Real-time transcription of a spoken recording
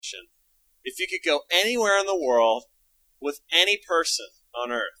question. If you could go anywhere in the world with any person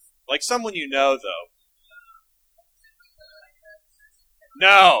on Earth, like someone you know, though.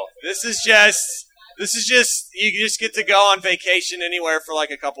 No, this is just you just get to go on vacation anywhere for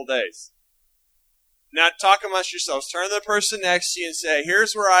like a couple days. Now talk amongst yourselves. Turn to the person next to you and say,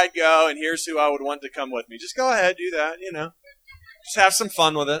 here's where I'd go and here's who I would want to come with me. Just go ahead, do that, Just have some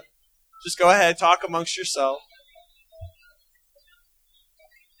fun with it. Just go ahead, talk amongst yourself.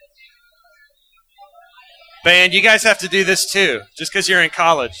 Band, you guys have to do this too, just because you're in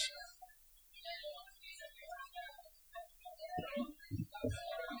college.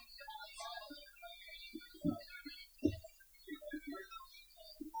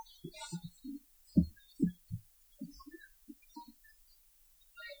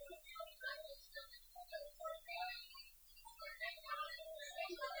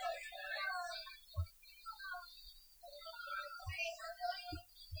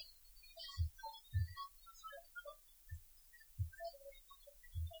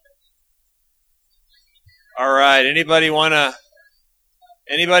 All right. Anybody want to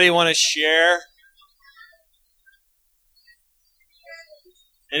share?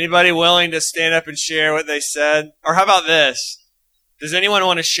 Anybody willing to stand up and share what they said? Or how about this? Does anyone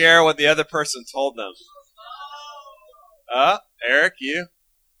want to share what the other person told them? Eric, you?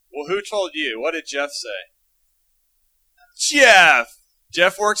 Well, who told you? What did Jeff say? Jeff!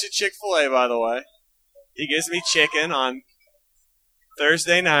 Jeff works at Chick-fil-A, by the way. He gives me chicken on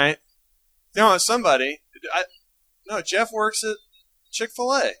Thursday night. No, somebody. No, Jeff works at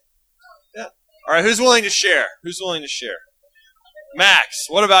Chick-fil-A. Yeah. All right, who's willing to share? Max,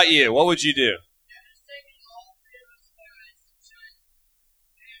 what about you? What would you do?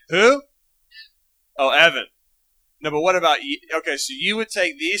 Who? Oh, Evan. No, but what about you? Okay, so you would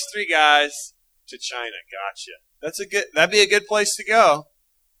take these three guys to China. Gotcha. That'd be a good place to go.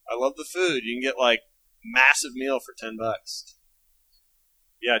 I love the food. You can get like massive meal for $10.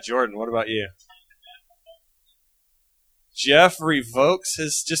 Yeah, Jordan, what about you? Jeff revokes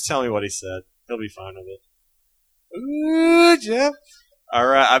his... Just tell me what he said. He'll be fine with it. Ooh, Jeff. All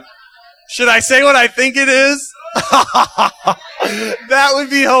right. Should I say what I think it is? That would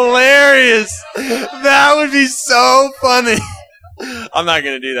be hilarious. That would be so funny. I'm not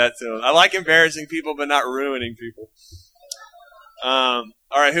going to do that to him. I like embarrassing people, but not ruining people. All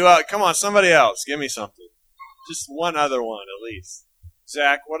right, who else? Come on, somebody else. Give me something. Just one other one, at least.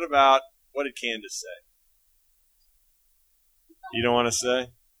 Zach, what did Candace say? You don't want to say?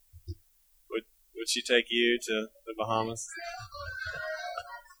 Would she take you to the Bahamas?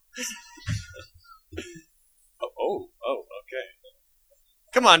 Oh, okay.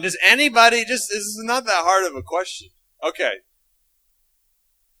 Come on, does anybody this is not that hard of a question. Okay.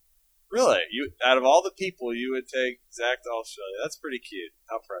 Really? Out of all the people, you would take Zach to Australia. That's pretty cute.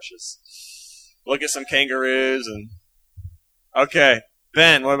 How precious. Look at some kangaroos and... Okay.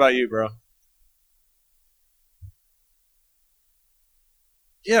 Ben, what about you, bro?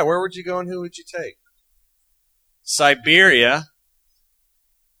 Yeah, where would you go and who would you take? Siberia.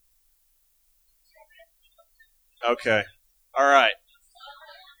 Okay. All right.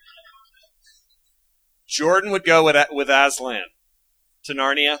 Jordan would go with Aslan to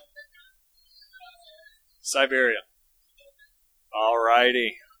Narnia. Siberia. All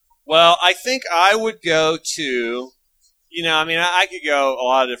righty. Well, I think I would go to, I could go a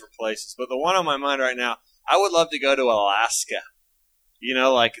lot of different places, but the one on my mind right now, I would love to go to Alaska.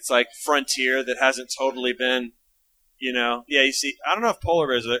 It's like frontier that hasn't totally been, Yeah, you see, I don't know if polar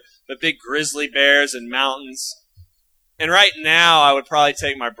bears are there, but big grizzly bears and mountains. And right now, I would probably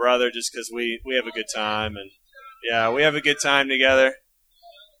take my brother just because we have a good time. And, yeah, we have a good time together.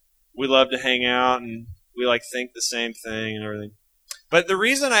 We love to hang out, and we, think the same thing and everything. But the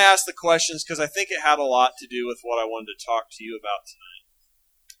reason I asked the question is because I think it had a lot to do with what I wanted to talk to you about tonight.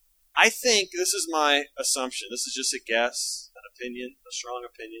 I think, this is my assumption, this is just a guess, an opinion, a strong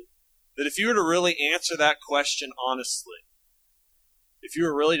opinion, that if you were to really answer that question honestly, if you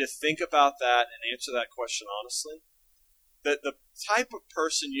were really to think about that and answer that question honestly, that the type of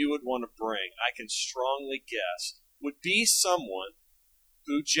person you would want to bring, I can strongly guess, would be someone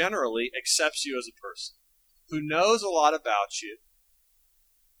who generally accepts you as a person, who knows a lot about you,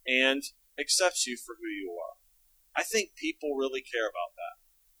 and accepts you for who you are. I think people really care about that.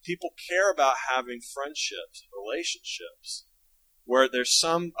 People care about having friendships and relationships where there's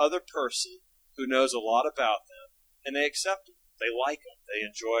some other person who knows a lot about them, and they accept them, they like them, they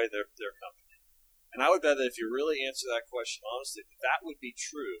enjoy their company. And I would bet that if you really answer that question honestly, that would be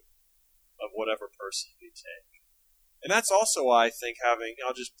true of whatever person you take. And that's also why I think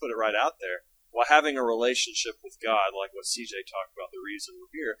I'll just put it right out there, Well, having a relationship with God, like what CJ talked about, the reason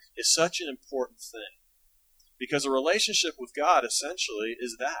we're here, is such an important thing. Because a relationship with God, essentially,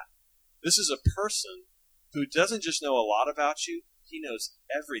 is that. This is a person who doesn't just know a lot about you, he knows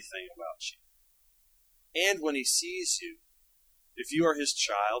everything about you. And when he sees you, if you are his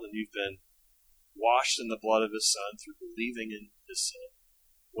child and you've been washed in the blood of his Son through believing in his Son,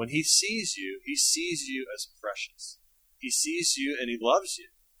 when he sees you as precious. He sees you and he loves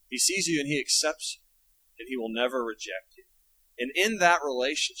you. He sees you and he accepts you. And he will never reject you. And in that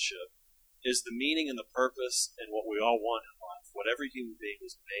relationship is the meaning and the purpose and what we all want in life, what every human being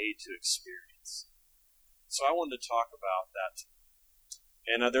was made to experience. So I wanted to talk about that.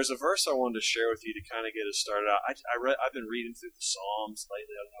 And there's a verse I wanted to share with you to kind of get us started out. I've been reading through the Psalms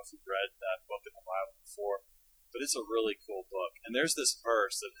lately. I don't know if you've read that book in the Bible before, but it's a really cool book. And there's this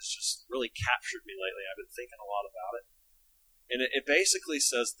verse that has just really captured me lately. I've been thinking a lot about it. And it basically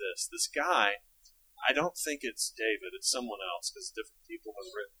says this. This guy, I don't think it's David, it's someone else, because different people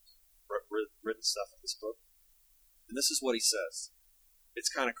have written stuff in this book. And this is what he says.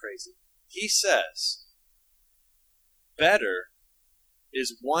 It's kind of crazy. He says, better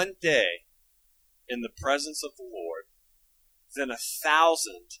is one day in the presence of the Lord than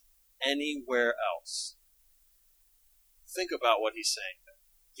 1,000 anywhere else. Think about what he's saying there.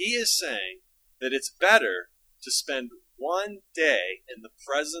 He is saying that it's better to spend one day in the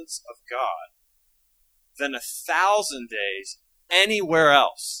presence of God than 1,000 days anywhere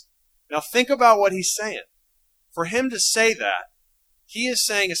else. Now think about what he's saying. For him to say that, he is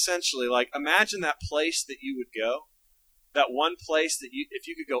saying essentially, like, imagine that place that you would go, that one place that if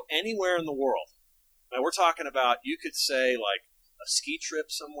you could go anywhere in the world. Now we're talking about, you could say like a ski trip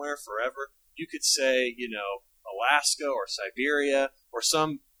somewhere forever. You could say, Alaska or Siberia or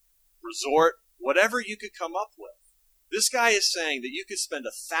some resort, whatever you could come up with. This guy is saying that you could spend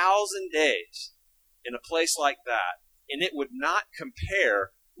 1,000 days in a place like that, and it would not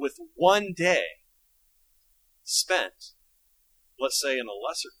compare with one day spent, let's say, in a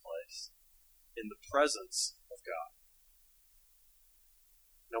lesser place, in the presence of God.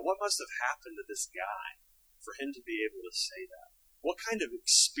 Now, what must have happened to this guy for him to be able to say that? What kind of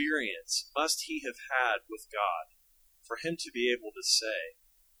experience must he have had with God for him to be able to say,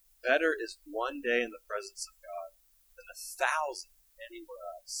 better is one day in the presence of God than 1,000 anywhere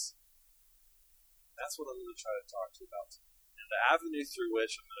else? That's what I'm going to try to talk to you about today. And the avenue through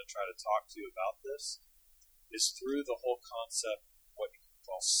which I'm going to try to talk to you about this is through the whole concept of what you can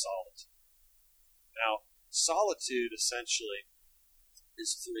call solitude. Now, solitude essentially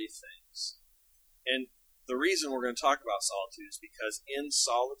is three things. And the reason we're going to talk about solitude is because in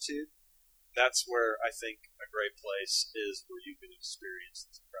solitude, that's where I think a great place is where you can experience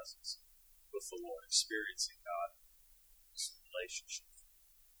His presence with the Lord, experiencing God, this relationship.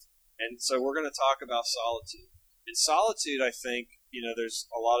 And so we're going to talk about solitude. In solitude, I think, there's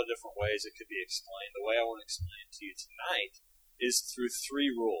a lot of different ways it could be explained. The way I want to explain it to you tonight is through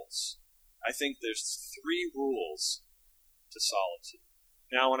three rules. I think there's three rules to solitude.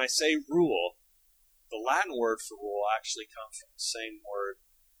 Now, when I say rule, the Latin word for rule actually comes from the same word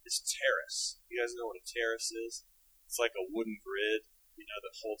as terrace. You guys know what a terrace is? It's like a wooden grid,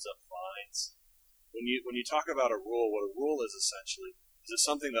 that holds up vines. When you talk about a rule, what a rule is essentially is it's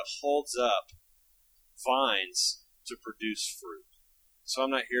something that holds up vines to produce fruit. So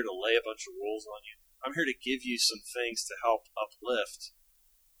I'm not here to lay a bunch of rules on you. I'm here to give you some things to help uplift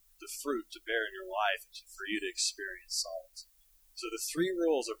the fruit to bear in your life and for you to experience solitude. So the three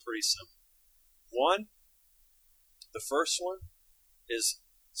rules are pretty simple. One, the first one is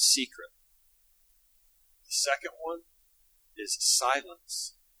secret. The second one is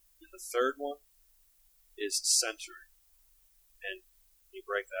silence. And the third one is centering. And you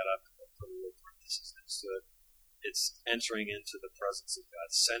break that up and put a little parenthesis next to it. It's entering into the presence of God,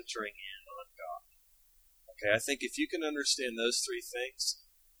 centering in on God. Okay, I think if you can understand those three things,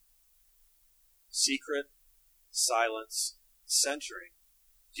 secret, silence, centering,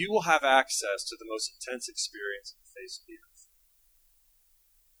 you will have access to the most intense experience on the face of the earth.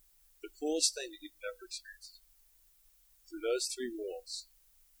 The coolest thing that you could ever experience. Through those three rules,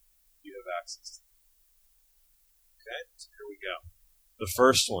 you have access to them. Okay, so here we go. The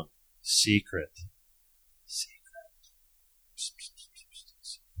first one, secret.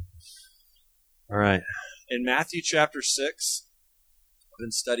 All right. In Matthew chapter 6, I've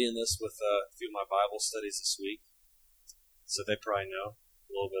been studying this with a few of my Bible studies this week, so they probably know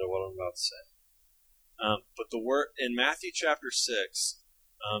a little bit of what I'm about to say. But the word in Matthew chapter 6,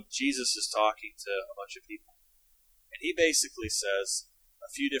 Jesus is talking to a bunch of people. And he basically says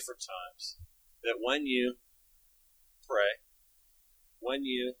a few different times that when you pray, when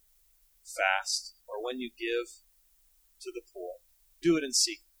you fast, or when you give to the poor, do it in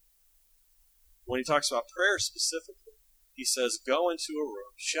secret. When he talks about prayer specifically, he says, go into a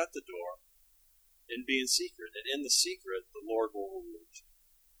room, shut the door, and be in secret. And in the secret, the Lord will reward you.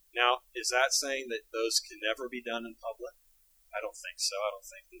 Now, is that saying that those can never be done in public? I don't think so. I don't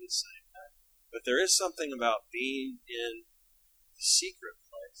think that it's saying that. But there is something about being in the secret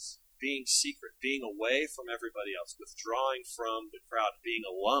place, being secret, being away from everybody else, withdrawing from the crowd, being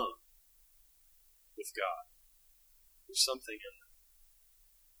alone with God. There's something in that.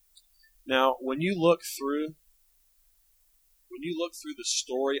 Now, when you look through the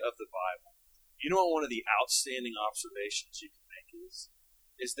story of the Bible, you know what one of the outstanding observations you can make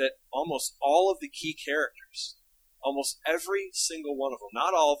is that almost all of the key characters, almost every single one of them,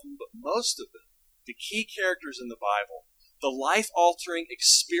 not all of them, but most of them, the key characters in the Bible, the life-altering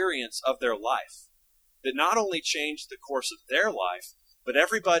experience of their life, that not only changed the course of their life, but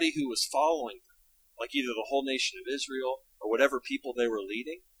everybody who was following them, like either the whole nation of Israel or whatever people they were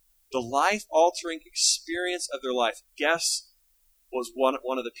leading, the life-altering experience of their life, guess, was one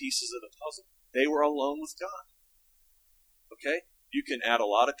of the pieces of the puzzle. They were alone with God. Okay? You can add a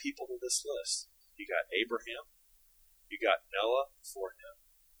lot of people to this list. You got Abraham. You got Noah before him.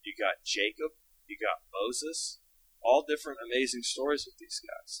 You got Jacob. You got Moses. All different amazing stories with these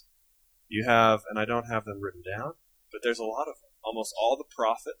guys. You have, and I don't have them written down, but there's a lot of them. Almost all the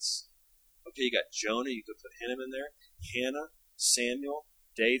prophets. Okay, you got Jonah. You could put him in there. Hannah, Samuel,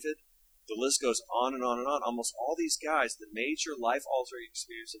 David. The list goes on and on and on. Almost all these guys, the major life-altering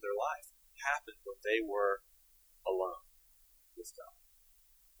experience of their life happened when they were alone with God.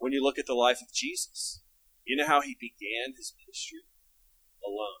 When you look at the life of Jesus, you know how he began his ministry?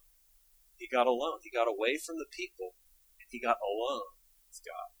 Alone. He got alone. He got away from the people, and he got alone with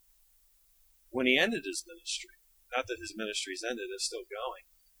God. When he ended his ministry, not that his ministry's ended, it's still going,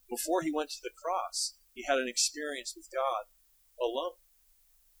 before he went to the cross, he had an experience with God alone.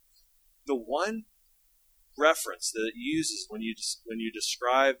 The one reference that it uses when you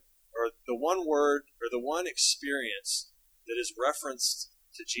describe, or the one word, or the one experience that is referenced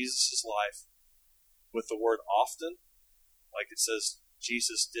to Jesus' life with the word often, like it says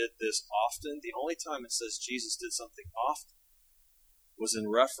Jesus did this often, the only time it says Jesus did something often was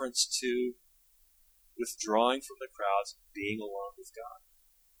in reference to withdrawing from the crowds, being alone with God.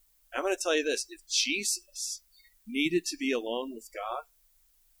 I'm going to tell you this, if Jesus needed to be alone with God,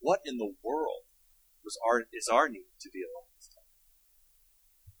 what in the world is our need to be alone with God?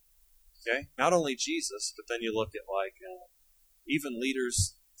 Okay? Not only Jesus, but then you look at even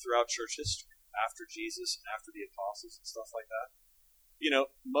leaders throughout church history, after Jesus and after the apostles and stuff like that. You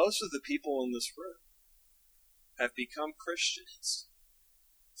know, most of the people in this room have become Christians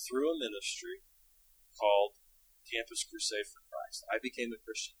through a ministry called Campus Crusade for Christ. I became a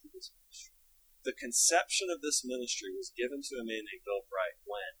Christian through this ministry. The conception of this ministry was given to a man named Bill Bright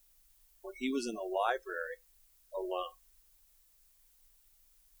when he was in a library alone.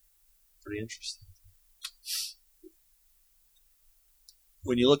 Pretty interesting.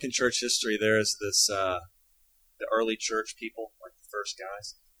 When you look in church history, there is this, the early church people, like the first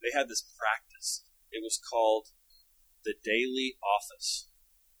guys, they had this practice. It was called the daily office.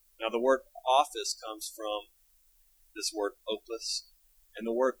 Now, the word office comes from this word opus, and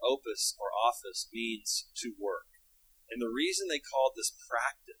the word opus or office means to work. And the reason they called this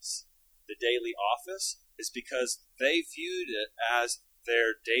practice the daily office is because they viewed it as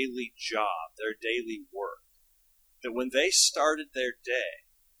their daily job, their daily work. That when they started their day,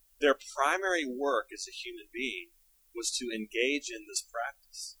 their primary work as a human being was to engage in this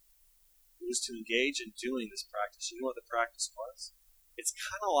practice. It was to engage in doing this practice. You know what the practice was? It's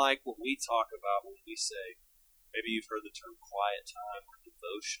kind of like what we talk about when we say, maybe you've heard the term quiet time or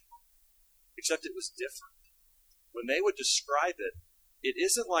devotion, except it was different. When they would describe it, it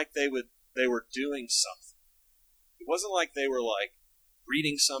isn't like they were doing something. It wasn't like they were like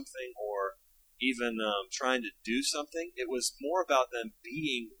reading something or even trying to do something. It was more about them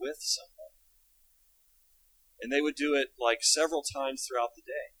being with somebody. And they would do it like several times throughout the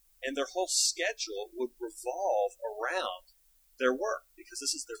day. And their whole schedule would revolve around their work because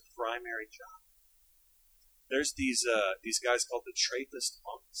this is their primary job. There's these guys called the Trappist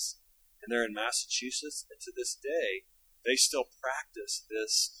monks, and they're in Massachusetts, and to this day, they still practice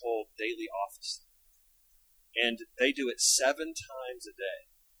this whole daily office. And they do it 7 times a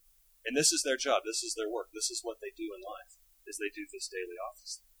day. And this is their job, this is their work, this is what they do in life, is they do this daily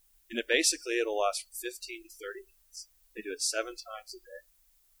office. And it'll last from 15 to 30 minutes. They do it 7 times a day.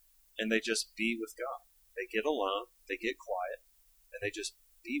 And they just be with God. They get alone, they get quiet, and they just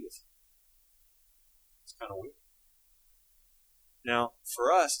be with Him. It's kind of weird. Now,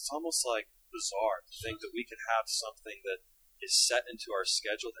 for us, it's almost like bizarre to think that we could have something that is set into our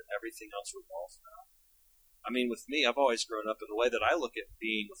schedule that everything else revolves around. I mean, with me, I've always grown up in the way that I look at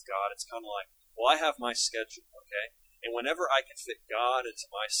being with God. It's kind of like, well, I have my schedule, okay? And whenever I can fit God into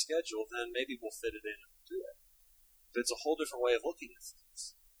my schedule, then maybe we'll fit it in and do it. But it's a whole different way of looking at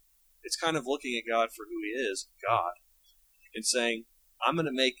things. It's kind of looking at God for who He is, God, and saying, I'm going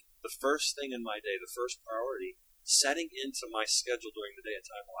to make the first thing in my day, the first priority, setting into my schedule during the day a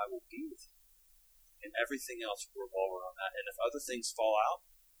time where I will be with Him. And everything else will revolve around that. And if other things fall out,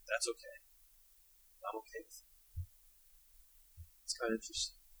 that's okay. I'm okay with it. It's kind of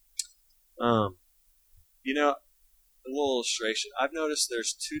interesting. A little illustration. I've noticed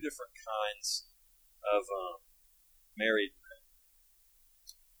there's two different kinds of married men.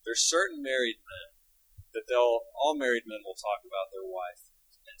 There's certain married men that all married men will talk about their wife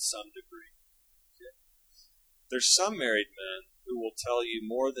in some degree. Okay? There's some married men who will tell you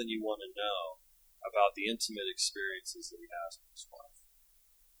more than you want to know about the intimate experiences that he has with his wife.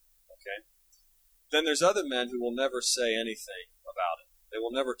 Okay? Then there's other men who will never say anything about it. They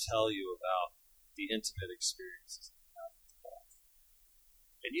will never tell you about the intimate experiences that you have with your wife.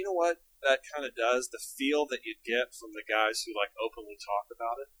 And you know what that kind of does? The feel that you get from the guys who openly talk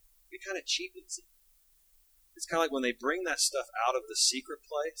about it, it kind of cheapens it. It's kind of like when they bring that stuff out of the secret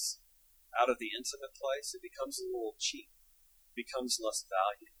place, out of the intimate place, it becomes a little cheap. It becomes less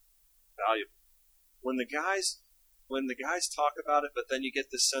valuable. When the guys talk about it, but then you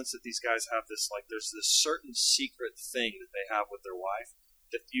get this sense that these guys have this, there's this certain secret thing that they have with their wife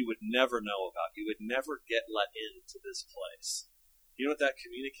that you would never know about. You would never get let into this place. You know what that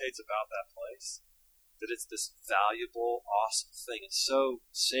communicates about that place? That it's this valuable, awesome thing. It's so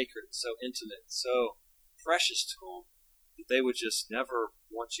sacred, so intimate, so precious to them that they would just never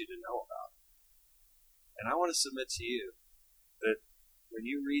want you to know about it. And I want to submit to you that when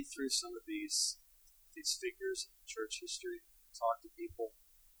you read through some of these figures in church history, talk to people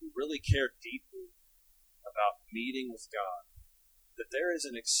who really care deeply about meeting with God, that there is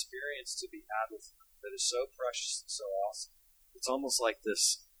an experience to be had with Him that is so precious and so awesome. It's almost like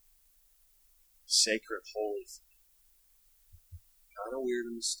this sacred, holy thing. Kind of weird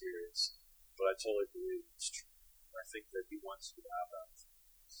and mysterious, but I totally believe it's true. I think that He wants you to have that.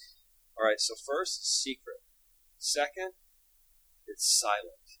 All right, so first, secret. Second, it's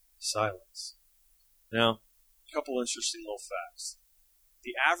silent. Silence. Now, a couple interesting little facts.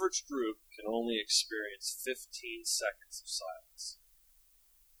 The average group can only experience 15 seconds of silence.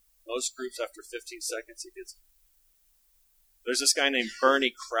 Most groups, after 15 seconds, it gets... There's this guy named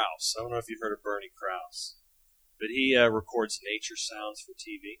Bernie Krause. I don't know if you've heard of Bernie Krause, but he records nature sounds for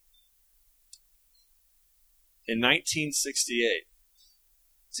TV. In 1968,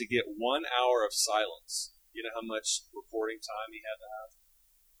 to get 1 hour of silence, you know how much recording time he had to have?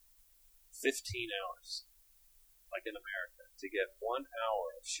 15 hours. Like in America. To get 1 hour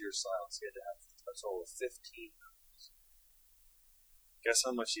of sheer silence, he had to have a total of 15 hours. Guess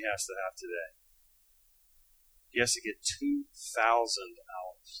how much he has to have today? He has to get 2,000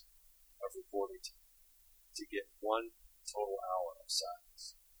 hours of recording time to get 1 total hour of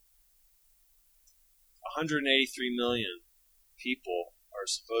silence. 183 million people are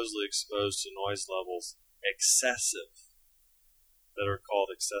supposedly exposed to noise levels excessive, that are called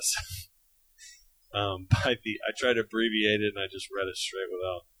excessive. I tried to abbreviate it and I just read it straight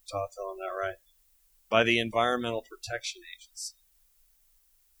without telling that right. By the Environmental Protection Agency.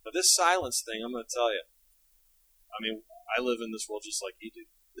 But this silence thing, I'm going to tell you, I mean, I live in this world just like you do.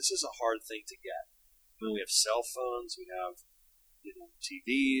 This is a hard thing to get. I mean, we have cell phones, we have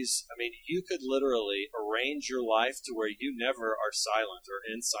TVs. I mean, you could literally arrange your life to where you never are silent or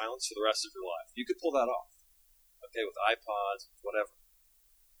in silence for the rest of your life. You could pull that off. Okay, with iPods, whatever.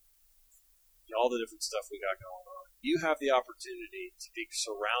 All the different stuff we got going on. You have the opportunity to be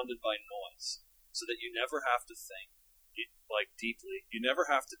surrounded by noise so that you never have to think deeply. You never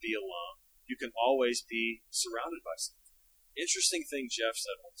have to be alone. You can always be surrounded by something. Interesting thing Jeff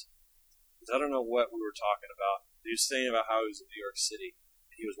said once. I don't know what we were talking about. He was saying about how he was in New York City.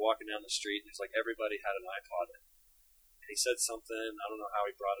 And he was walking down the street and it was like everybody had an iPod in. And he said something, I don't know how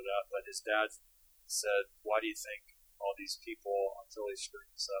he brought it up, but his dad said, why do you think all these people, until he screwed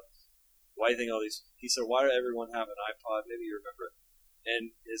this up, why do you think all these... He said, why does everyone have an iPod? Maybe you remember it.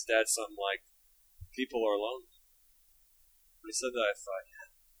 And his dad something like, people are lonely. When he said that, I thought,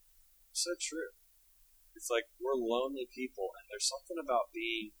 yeah, it's so true. It's like we're lonely people, and there's something about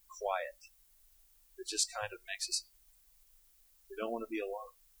being quiet that just kind of makes us... We don't want to be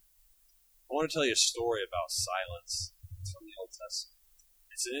alone. I want to tell you a story about silence. It's from the Old Testament.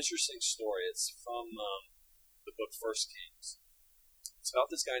 It's an interesting story. It's from the book First Kings. It's about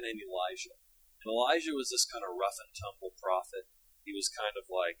this guy named Elijah. And Elijah was this kind of rough and tumble prophet. He was kind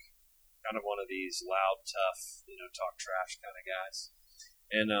of one of these loud, tough, talk trash kind of guys.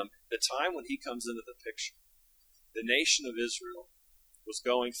 And the time when he comes into the picture, the nation of Israel was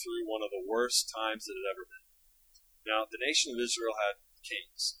going through one of the worst times that had ever been. Now, the nation of Israel had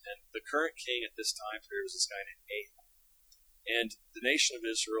kings, and the current king at this time period was this guy named Ahab. And the nation of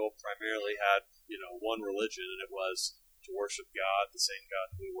Israel primarily had, one religion, and it was to worship God, the same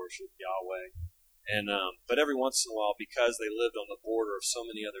God that we worship, Yahweh. And but every once in a while, because they lived on the border of so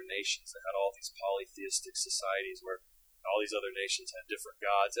many other nations that had all these polytheistic societies where all these other nations had different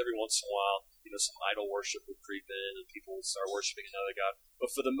gods, every once in a while, some idol worship would creep in and people would start worshiping another god. But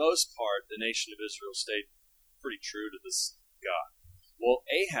for the most part, the nation of Israel stayed pretty true to this God. Well,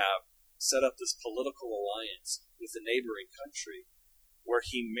 Ahab set up this political alliance with a neighboring country where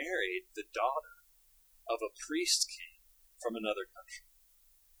he married the daughter of a priest king from another country,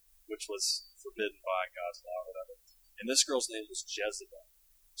 which was forbidden by God's law or whatever. And this girl's name was Jezebel.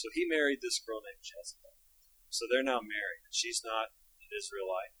 So he married this girl named Jezebel. So they're now married. She's not an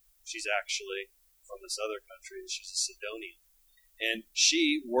Israelite. She's actually from this other country. She's a Sidonian. And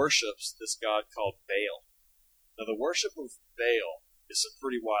she worships this god called Baal. Now, the worship of Baal is some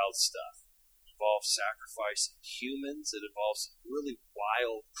pretty wild stuff. It involves sacrificing humans. It involves some really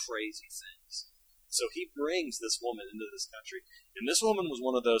wild, crazy things. So he brings this woman into this country. And this woman was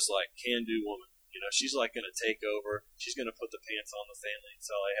one of those, can-do women. She's going to take over. She's going to put the pants on the family and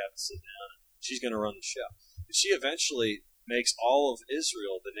tell Ahab to sit down. She's going to run the show. And she eventually makes all of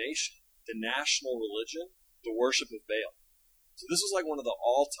Israel, the nation, the national religion, the worship of Baal. So this was like one of the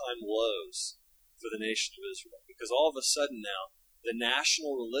all-time lows for the nation of Israel. Because all of a sudden now, the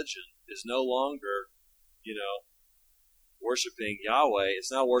national religion is no longer, worshiping Yahweh.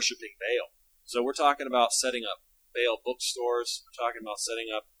 It's now worshiping Baal. So we're talking about setting up Baal bookstores. We're talking about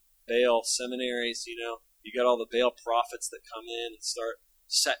setting up Baal seminaries. You got all the Baal prophets that come in and start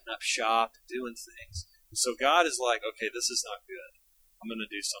setting up shop and doing things. And so God is like, okay, this is not good. I'm going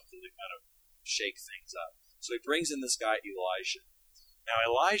to do something to kind of shake things up. So he brings in this guy, Elijah. Now,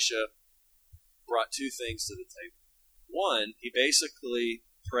 Elijah brought two things to the table. One, he basically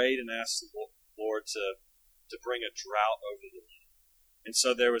prayed and asked the Lord to bring a drought over the land. And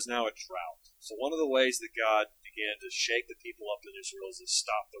so there was now a drought. So one of the ways that God began to shake the people up in Israel is to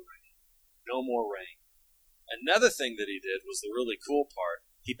stop the rain. No more rain. Another thing that he did was the really cool part.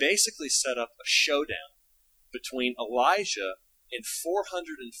 He basically set up a showdown between Elijah and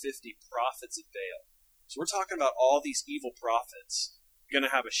 450 prophets of Baal. So we're talking about all these evil prophets going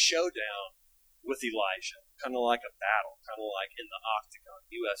to have a showdown with Elijah, kind of like a battle, kind of like in the Octagon,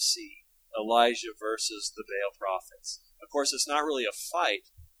 UFC, Elijah versus the Baal prophets. Of course, it's not really a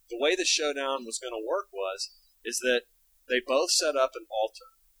fight. The way the showdown was going to work is that they both set up an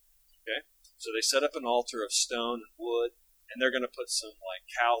altar. Okay? So they set up an altar of stone and wood, and they're going to put some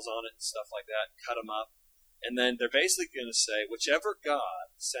cows on it and stuff like that, and cut them up. And then they're basically going to say, whichever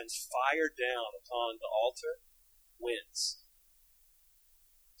God sends fire down upon the altar wins.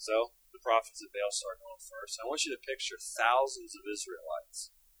 So the prophets of Baal start going first. I want you to picture thousands of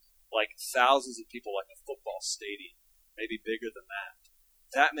Israelites, like thousands of people, like a football stadium, maybe bigger than that.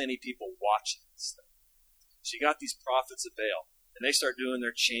 That many people watching this thing. So you got these prophets of Baal, and they start doing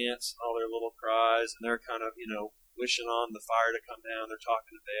their chants, all their little cries, and they're kind of, wishing on the fire to come down. They're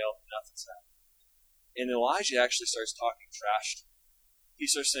talking to Baal, and nothing's happening. And Elijah actually starts talking trash to him. He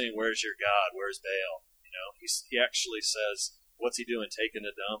starts saying, "Where's your God? Where's Baal?" He actually says, "What's he doing? Taking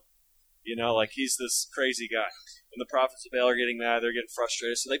a dump?" He's this crazy guy. And the prophets of Baal are getting mad. They're getting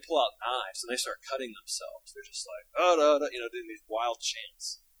frustrated. So they pull out knives and they start cutting themselves. They're just like, oh, no, no, doing these wild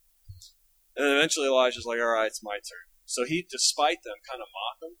chants. And then eventually Elijah's like, all right, it's my turn. So he, despite them kind of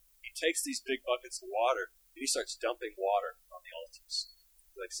mock him, he takes these big buckets of water and he starts dumping water on the altars.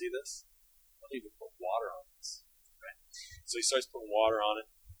 Like, see this? I don't even put water on this. Right? So he starts putting water on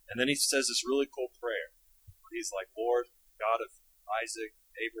it. And then he says this really cool prayer. He's like, Lord, God of Isaac,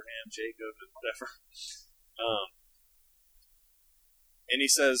 Abraham, Jacob, and whatever. And he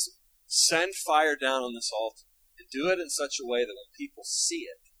says, send fire down on this altar and do it in such a way that when people see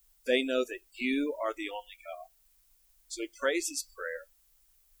it, they know that you are the only God. So he prays his prayer.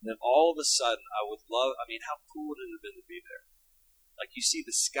 And then all of a sudden, how cool would it have been to be there? Like you see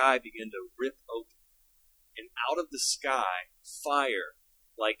the sky begin to rip open. And out of the sky, fire,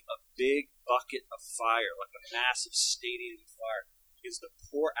 like a big bucket of fire, like a massive stadium of fire, begins to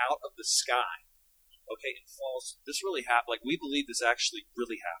pour out of the sky. Okay, and falls. This really happened. Like, we believe this actually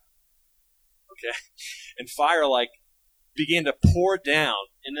really happened. Okay? And fire, began to pour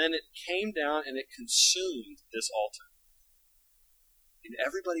down, and then it came down and it consumed this altar. And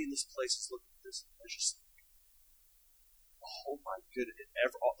everybody in this place is looking at this, and they're just like, oh my goodness.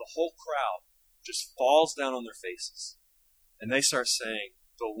 The whole crowd just falls down on their faces. And they start saying,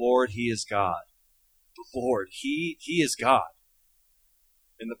 the Lord, He is God. The Lord, He is God.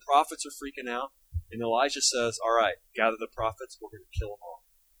 And the prophets are freaking out. And Elijah says, all right, gather the prophets, we're going to kill them all.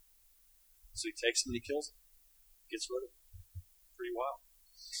 So he takes them and he kills them. Gets rid of them. Pretty wild.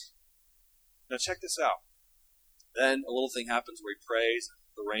 Now check this out. Then a little thing happens where he prays,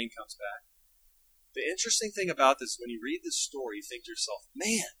 the rain comes back. The interesting thing about this, when you read this story, you think to yourself,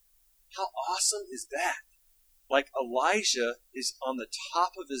 man, how awesome is that? Like Elijah is on the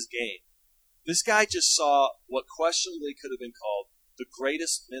top of his game. This guy just saw what questionably could have been called the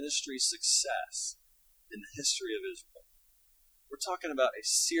greatest ministry success in the history of Israel. We're talking about a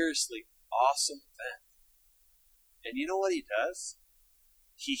seriously awesome event. And you know what he does?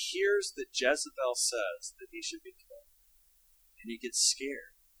 He hears that Jezebel says that he should be killed. And he gets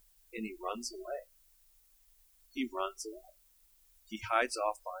scared. And he runs away. He runs away. He hides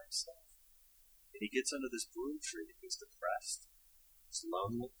off by himself. And he gets under this broom tree and he's depressed. He's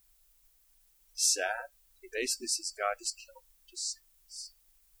lonely. He's sad. He basically says, God, just kill me. Just save us.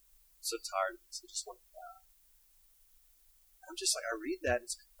 I'm so tired of this. I just want to die. I'm just like, I read that and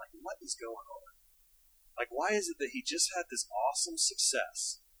it's like, what is going on? Like, why is it that he just had this awesome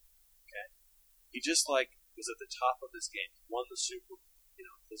success? Okay? He just was at the top of his game. He won the Super Bowl,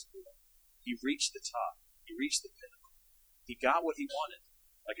 his bowl. He reached the top. He reached the pinnacle. He got what he wanted.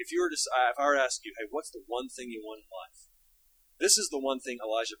 Like if I were to ask you, hey, what's the one thing you want in life? This is the one thing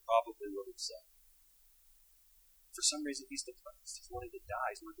Elijah probably would have said. For some reason, he's depressed. He's wanting to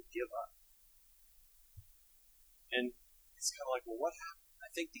die. He's wanting to give up. And it's kind of like, well, what happened? I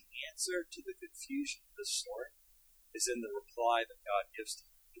think the answer to the confusion of this story is in the reply that God gives to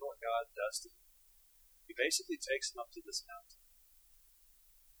him. You know what God does to him? He basically takes him up to this mountain.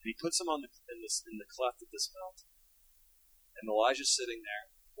 And he puts him in the cleft of this mountain. And Elijah's sitting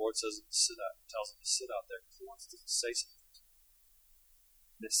there. The Lord tells him to sit out there because he wants to say something to him.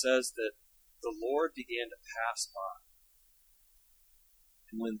 And it says that the Lord began to pass by.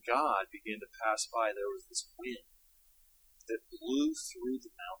 And when God began to pass by, there was this wind that blew through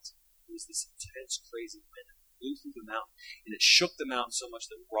the mountain. It was this intense, crazy wind. It blew through the mountain, and it shook the mountain so much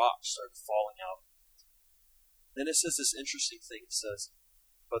that rocks started falling out. Then it says this interesting thing. It says,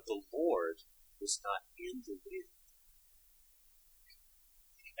 but the Lord was not in the wind.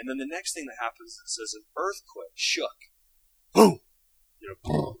 And then the next thing that happens, it says an earthquake shook. Boom!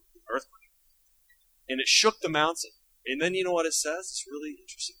 Earthquake. And it shook the mountain. And then you know what it says? It's a really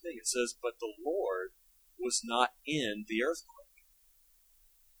interesting thing. It says, but the Lord was not in the earthquake.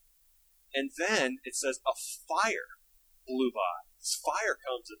 And then it says a fire blew by. This fire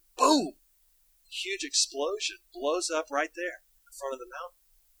comes and boom! Huge explosion blows up right there in front of the mountain.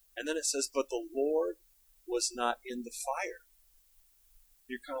 And then it says, but the Lord was not in the fire.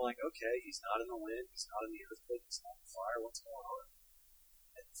 You're kind of like, okay, he's not in the wind, he's not in the earthquake, he's not in the fire, what's going on?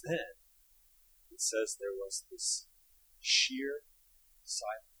 And then it says there was this sheer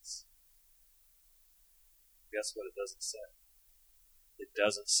silence. Guess what it doesn't say? It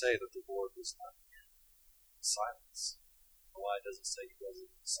doesn't say that the Lord was not in silence. Why it doesn't say he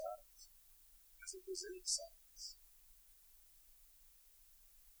wasn't in silence? Because it was in the silence.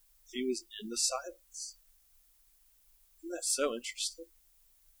 He was in the silence. Isn't that so interesting?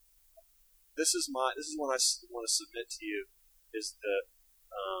 This is what I want to submit to you is the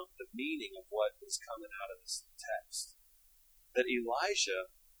meaning of what is coming out of this text. That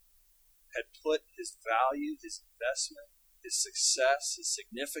Elijah had put his value, his investment, his success, his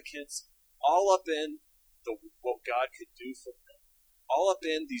significance, all up in what God could do for him. All up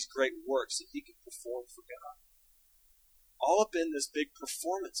in these great works that he could perform for God. All up in this big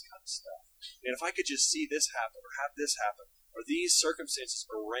performance kind of stuff. And if I could just see this happen, or have this happen, or these circumstances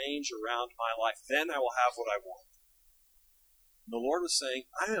arrange around my life, then I will have what I want. And the Lord was saying,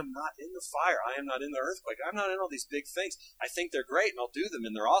 I am not in the fire. I am not in the earthquake. I'm not in all these big things. I think they're great, and I'll do them,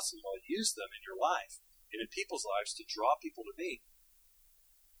 and they're awesome, and I'll use them in your life and in people's lives to draw people to me.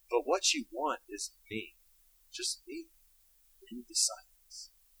 But what you want is me. Just me. In the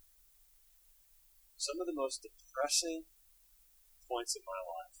silence. Some of the most depressing points in my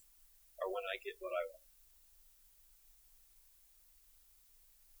life are when I get what I want.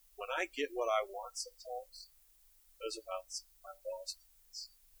 When I get what I want sometimes, those are about my lowest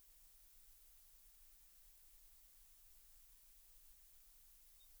points.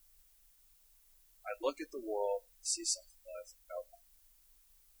 I look at the world and see something that I think I want.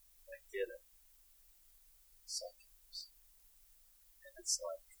 And I get it. Sometimes. And it's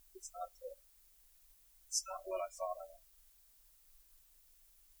like, it's not there. It's not what I thought I wanted.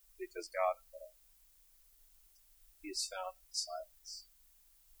 because God is love. He is found in the silence.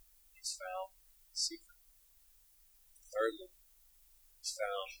 He is found in secret. Thirdly, he is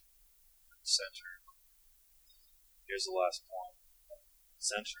found in the center. Here's the last point.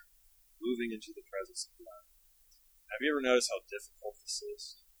 Center. Moving into the presence of God. Have you ever noticed how difficult this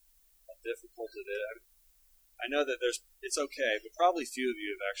is? How difficult it is? I know that it's okay, but probably few of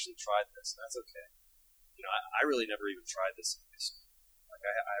you have actually tried this, and that's okay. I really never even tried this in high school. Like,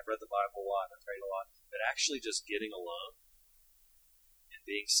 I've read the Bible a lot, I've prayed a lot, but actually just getting alone and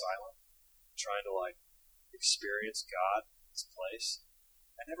being silent, trying to, experience God in His place,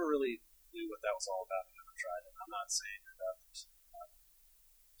 I never really knew what that was all about. I never tried it. I'm not saying that others.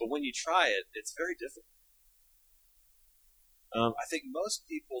 But when you try it, it's very difficult. I think most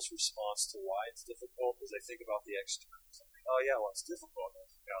people's response to why it's difficult is they think about the externals. They think, oh yeah, well, it's difficult.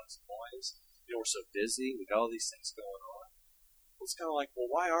 We've got this noise. We're so busy. We've got all these things going on. Well, it's kind of like, well,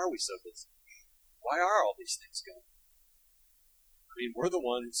 why are we so busy? Why are all these things going on? I mean, we're the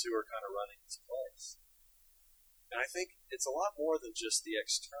ones who are kind of running this place. And I think it's a lot more than just the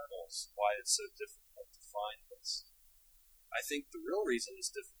externals, why it's so difficult to find this. I think the real reason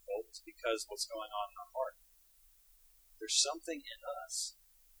it's difficult is because what's going on in our heart. There's something in us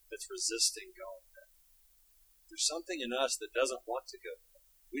that's resisting going there. There's something in us that doesn't want to go there.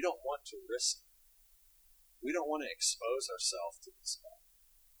 We don't want to risk it. We don't want to expose ourselves to this guy.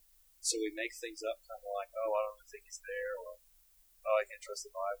 So we make things up kind of like, oh, I don't think he's there, or, oh, I can't trust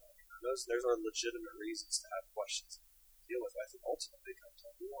the Bible. Those are legitimate reasons to have questions to deal with. I think ultimately it comes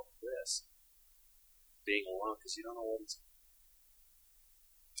down to you want to risk being alone because you don't know what it's going to be.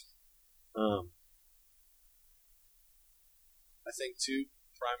 I think two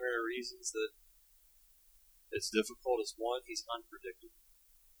primary reasons that it's difficult is one, he's unpredictable.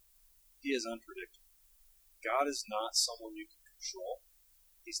 He is unpredictable. God is not someone you can control.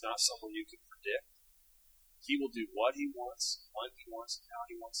 He's not someone you can predict. He will do what he wants, when he wants, and how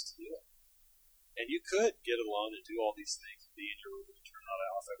he wants to do it. And you could get alone and do all these things, be in your room and turn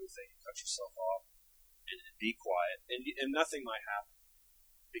off everything and cut yourself off and be quiet. And nothing might happen.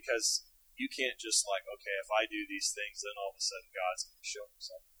 Because you can't just okay, if I do these things, then all of a sudden God's going to show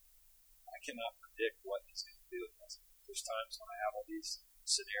himself. I cannot predict what he's going to do. There's times when I have all these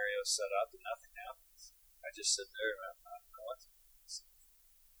scenarios set up and nothing happens. I just sit there and I don't know what to do.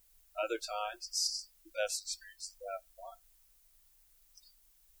 Other times, it's the best experience that I have in life.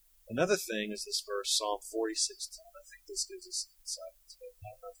 Another thing is this verse, Psalm 46:10. I think this gives us some insight into it.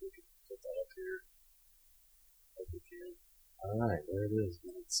 I don't know if we can put that up here. I hope we can. All right, there it is.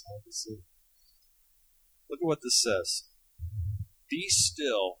 It's hard to see. Look at what this says. Be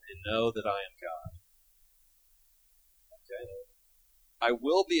still and know that I am God. Okay. I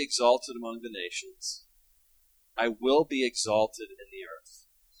will be exalted among the nations. I will be exalted in the earth.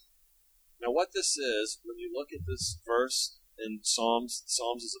 Now what this is, when you look at this verse in Psalms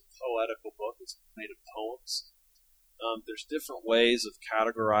is a poetical book. It's made of poems. There's different ways of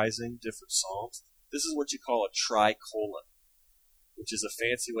categorizing different psalms. This is what you call a tricolon, which is a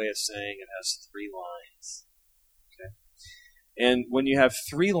fancy way of saying it has 3 lines. Okay? And when you have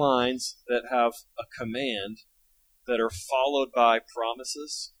 3 lines that have a command that are followed by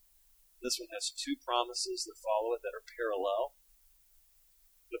promises, this one has 2 promises that follow it that are parallel.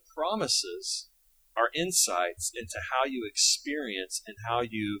 The promises are insights into how you experience and how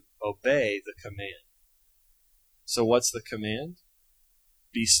you obey the command. So what's the command?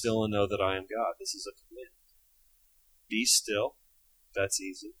 Be still and know that I am God. This is a command. Be still. That's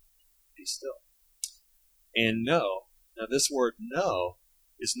easy. Be still. And know. Now this word know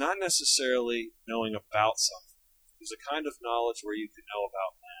is not necessarily knowing about something. There's a kind of knowledge where you can know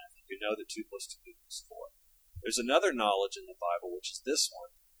about math. You know that 2 plus 2 equals 4. There's another knowledge in the Bible, which is this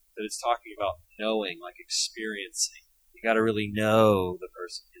one, that it's talking about knowing, like experiencing. You got to really know the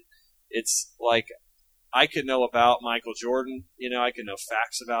person. It's like I could know about Michael Jordan, I can know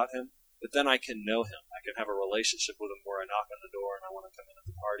facts about him, but then I can know him. I can have a relationship with him where I knock on the door and I want to come in at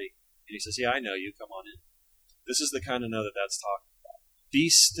the party. And he says, yeah, I know you, come on in. This is the kind of know that that's talking about.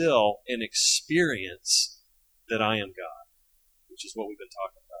 Be still and experience that I am God, which is what we've been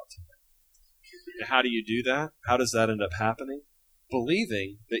talking about today. Now, how do you do that? How does that end up happening?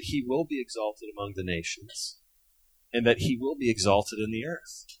 Believing that he will be exalted among the nations and that he will be exalted in the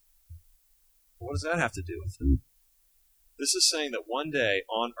earth. What does that have to do with it? This is saying that one day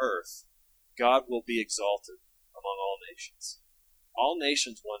on earth, God will be exalted among all nations. All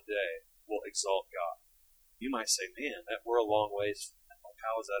nations one day will exalt God. You might say, man, we're a long ways from that.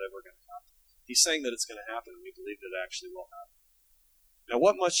 How is that ever going to happen? He's saying that it's going to happen, and we believe that it actually will happen. Now,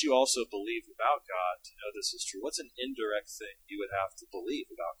 what must you also believe about God to know this is true? What's an indirect thing you would have to believe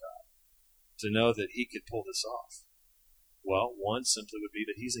about God to know that He could pull this off? Well, one simply would be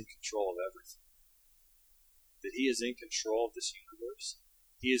that He's in control of everything. That He is in control of this universe.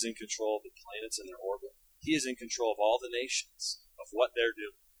 He is in control of the planets in their orbit. He is in control of all the nations, of what they're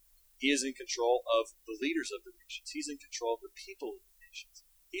doing. He is in control of the leaders of the nations. He's in control of the people of the nations.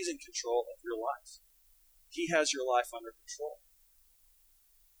 He's in control of your life. He has your life under control.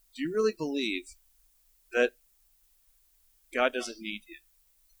 Do you really believe that God doesn't need you?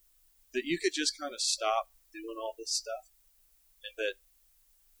 That you could just kind of stop doing all this stuff and that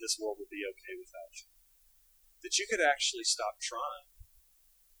this world would be okay without you? That you could actually stop trying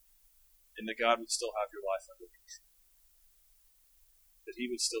and that God would still have your life under control? That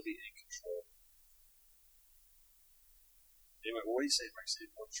He would still be in control? Anyway, what are you saying, Mark?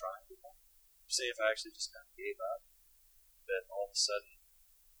 Saying don't try anymore? You're saying if I actually just kind of gave up, that all of a sudden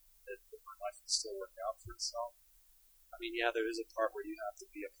that my life would still work out for itself? I mean, yeah, there is a part where you have to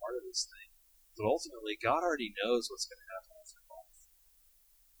be a part of this thing, but ultimately, God already knows what's going to happen with your life.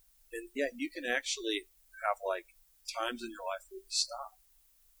 And yeah, you can actually have like times in your life where you stop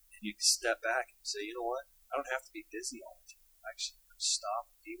and you step back and say, you know what? I don't have to be busy all the time. Actually, I'm going to stop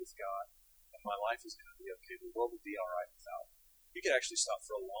and be with God, and my life is going to be okay. The world will be all right without me. You could actually stop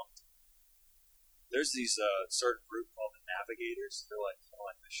for a long time. There's these certain group called the Navigators. They're like kind of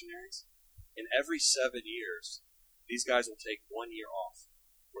like missionaries. And every 7 years, these guys will take 1 year off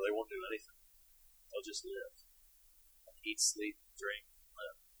where they won't do anything. They'll just live. Eat, sleep, drink,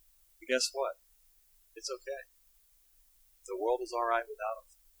 live. But guess what? It's okay. The world is all right without them.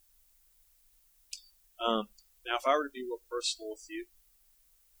 Now, if I were to be real personal with you,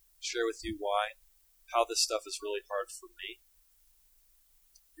 share with you how this stuff is really hard for me,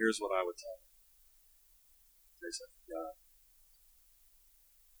 here's what I would tell you.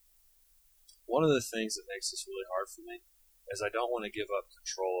 One of the things that makes this really hard for me is I don't want to give up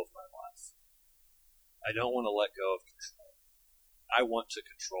control of my life. I don't want to let go of control. I want to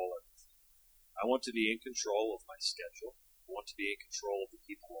control everything. I want to be in control of my schedule. I want to be in control of the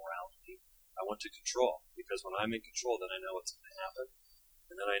people around me. I want to control, because when I'm in control, then I know what's going to happen,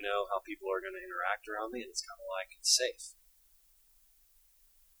 and then I know how people are going to interact around me, and it's kind of like it's safe.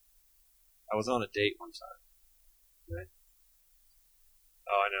 I was on a date one time. Right?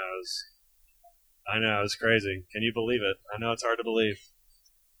 Oh, I know, it was crazy. Can you believe it? I know it's hard to believe.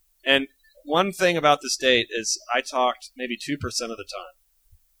 And one thing about this date is I talked maybe 2% of the time.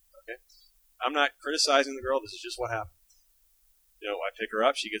 Okay? I'm not criticizing the girl. This is just what happened. I pick her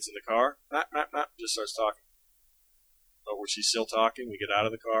up. She gets in the car. Just starts talking. But where she's still talking, we get out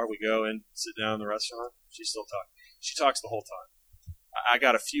of the car. We go and sit down in the restaurant. She's still talking. She talks the whole time. I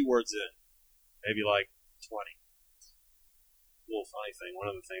got a few words in. Maybe like 20. Little funny thing. One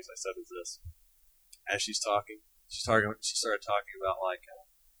of the things I said was this: as she started talking about like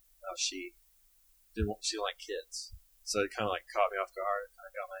how she didn't like kids, so it kind of like caught me off guard. It kind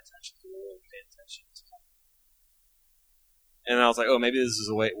of got my attention. I wasn't really paying attention. And I was like, oh, maybe this is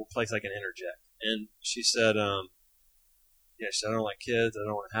a place I can interject. And she said, I don't like kids. I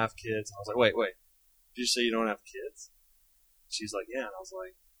don't want to have kids. And I was like, wait, did you say you don't have kids? She's like, yeah. And I was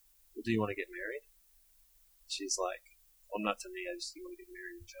like, well, do you want to get married? She's like, well, not to me. I just want to get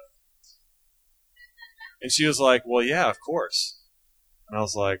married in general. And she was like, well, yeah, of course. And I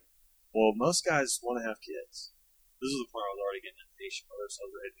was like, well, most guys want to have kids. This is the point where I was already getting impatient with her, so I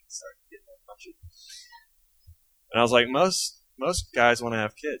was ready to start getting more punchy. And I was like, most guys want to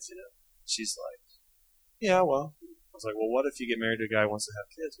have kids, She's like, yeah, well. I was like, well, what if you get married to a guy who wants to have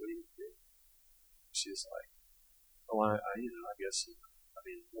kids? What do you do? She's like, oh, I guess, the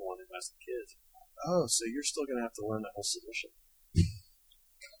one who has the kids. Oh, so you're still going to have to learn that whole submission.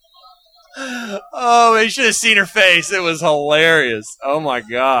 Oh, you should have seen her face. It was hilarious. Oh, my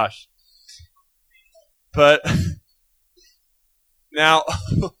gosh. But now,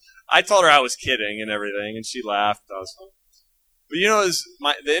 I told her I was kidding and everything, and she laughed. That was fun. But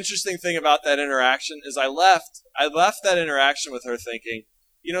the interesting thing about that interaction is I left that interaction with her thinking,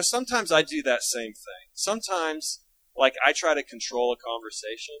 sometimes I do that same thing. Sometimes, like, I try to control a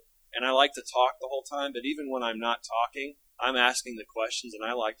conversation, and I like to talk the whole time, but even when I'm not talking, I'm asking the questions, and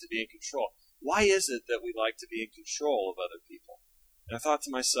I like to be in control. Why is it that we like to be in control of other people? And I thought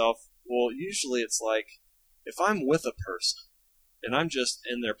to myself, well, usually it's like, if I'm with a person, and I'm just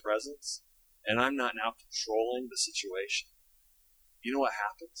in their presence, and I'm not now controlling the situation, you know what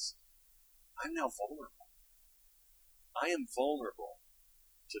happens? I'm now vulnerable. I am vulnerable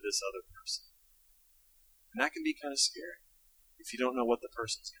to this other person. And that can be kind of scary if you don't know what the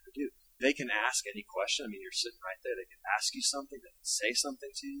person's going to do. they can ask any question. I mean, you're sitting right there. They can ask you something. They can say something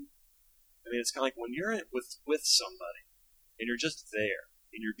to you. I mean, it's kind of like when you're with somebody and you're just there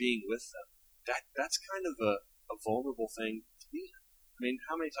and you're being with them, that's kind of a vulnerable thing to be in. I mean,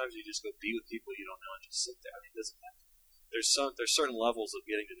 how many times do you just go be with people you don't know and just sit there? I mean, it doesn't happen. There's certain levels of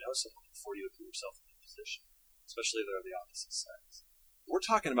getting to know someone before you put yourself in a position, especially if they're the opposite sex. We're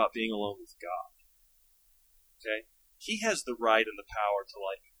talking about being alone with God. Okay? He has the right and the power to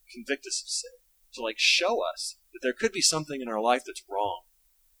convict us of sin, to show us that there could be something in our life that's wrong.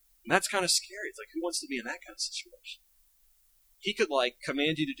 And that's kind of scary. It's like, who wants to be in that kind of situation? He could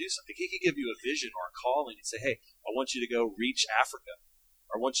command you to do something. He could give you a vision or a calling and say, hey, I want you to go reach Africa.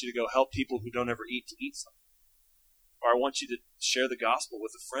 Or I want you to go help people who don't ever eat to eat something. Or I want you to share the gospel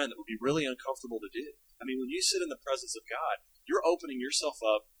with a friend that would be really uncomfortable to do. I mean, when you sit in the presence of God, you're opening yourself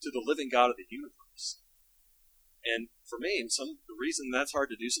up to the living God of the universe. And for me, the reason that's hard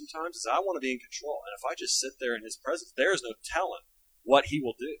to do sometimes is I want to be in control. And if I just sit there in His presence, there is no telling what He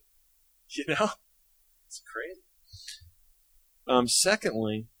will do. You know? It's crazy.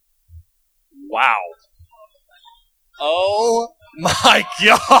 Secondly, wow. Oh my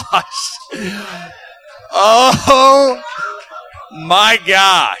gosh. Oh my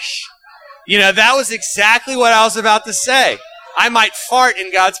gosh. That was exactly what I was about to say. I might fart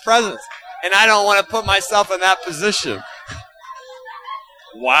in God's presence, and I don't want to put myself in that position.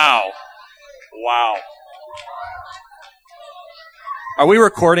 Wow. Wow. Are we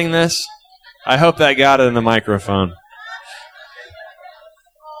recording this? I hope that got it in the microphone.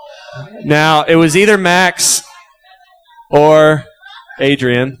 Now, it was either Max or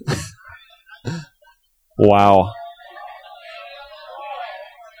Adrian. Wow.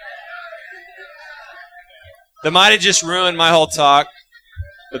 That might have just ruined my whole talk,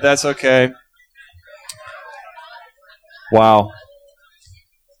 but that's okay. Wow.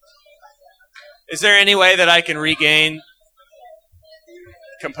 Is there any way that I can regain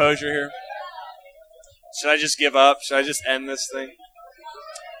composure here? Should I just give up? Should I just end this thing?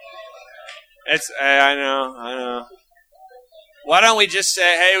 I know. Why don't we just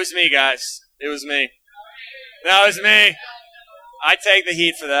say, hey, it was me, guys. It was me. No, it was me. I take the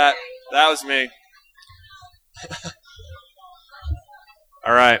heat for that. That was me.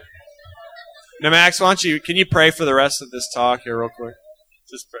 All right. Now, Max, can you pray for the rest of this talk here real quick?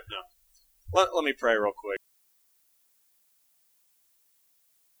 Just pray. No. Let me pray real quick.